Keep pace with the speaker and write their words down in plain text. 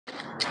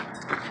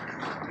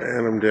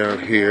And I'm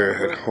down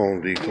here at Home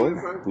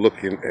Depot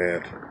looking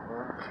at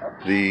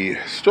the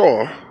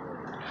straw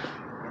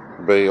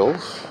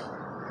bales.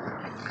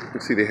 You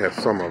can see they have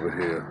some of it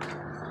here.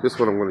 This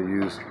one I'm going to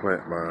use to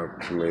plant my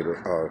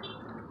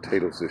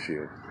potatoes this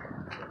year.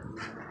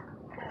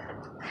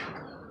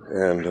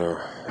 And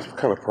it's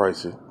kind of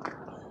pricey.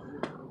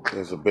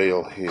 There's a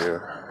bale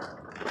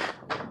here.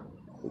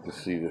 You can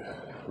see the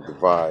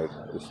divide.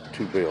 There's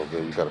 2 bales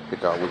there. You got to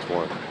pick out which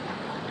one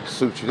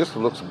suits you. This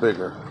one looks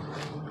bigger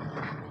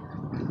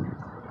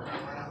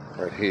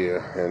right here,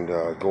 and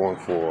going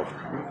for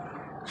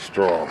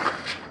straw.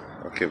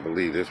 I can't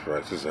believe this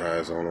price. This is the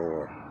highest on the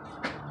one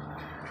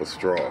for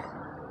straw.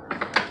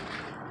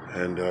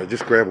 And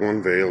just grab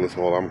 1 bale. That's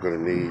all I'm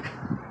going to need.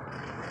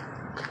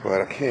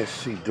 But I can't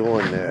see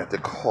doing that. The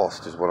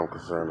cost is what I'm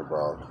concerned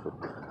about. The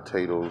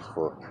potatoes,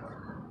 for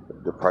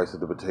the price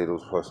of the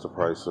potatoes plus the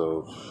price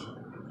of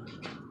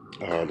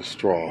the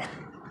straw.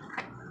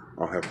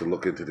 I'll have to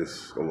look into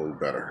this a little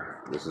better.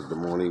 This is the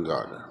Morning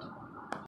Gardener.